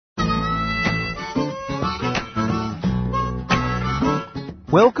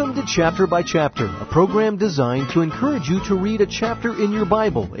Welcome to Chapter by Chapter, a program designed to encourage you to read a chapter in your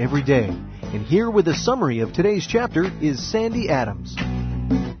Bible every day. And here with a summary of today's chapter is Sandy Adams.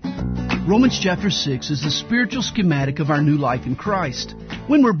 Romans chapter 6 is the spiritual schematic of our new life in Christ.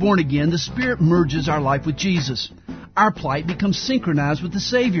 When we're born again, the Spirit merges our life with Jesus. Our plight becomes synchronized with the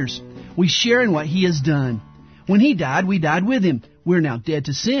Savior's. We share in what He has done. When He died, we died with Him. We're now dead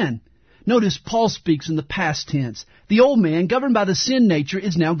to sin. Notice Paul speaks in the past tense. The old man, governed by the sin nature,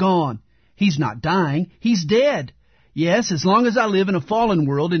 is now gone. He's not dying, he's dead. Yes, as long as I live in a fallen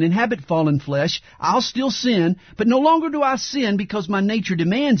world and inhabit fallen flesh, I'll still sin, but no longer do I sin because my nature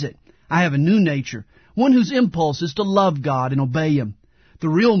demands it. I have a new nature, one whose impulse is to love God and obey Him. The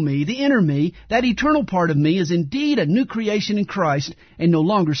real me, the inner me, that eternal part of me is indeed a new creation in Christ and no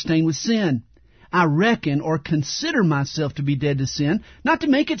longer stained with sin. I reckon or consider myself to be dead to sin, not to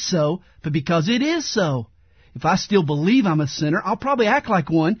make it so, but because it is so. If I still believe I'm a sinner, I'll probably act like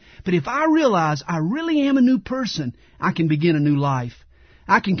one, but if I realize I really am a new person, I can begin a new life.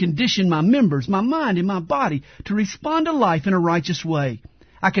 I can condition my members, my mind, and my body to respond to life in a righteous way.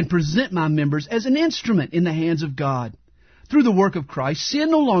 I can present my members as an instrument in the hands of God. Through the work of Christ, sin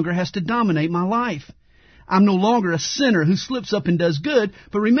no longer has to dominate my life. I'm no longer a sinner who slips up and does good,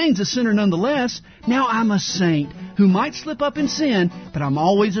 but remains a sinner nonetheless. Now I'm a saint who might slip up and sin, but I'm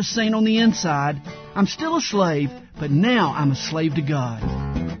always a saint on the inside. I'm still a slave, but now I'm a slave to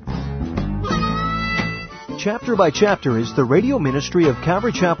God. Chapter by Chapter is the radio ministry of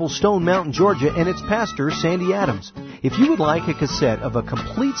Calvary Chapel, Stone Mountain, Georgia, and its pastor, Sandy Adams. If you would like a cassette of a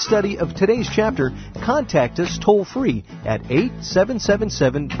complete study of today's chapter, contact us toll-free at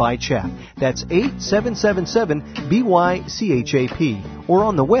 8777-BY-CHAP. That's 8777-BY-CHAP. Or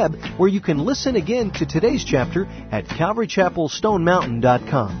on the web, where you can listen again to today's chapter at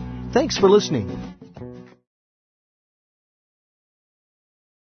CalvaryChapelStoneMountain.com. Thanks for listening.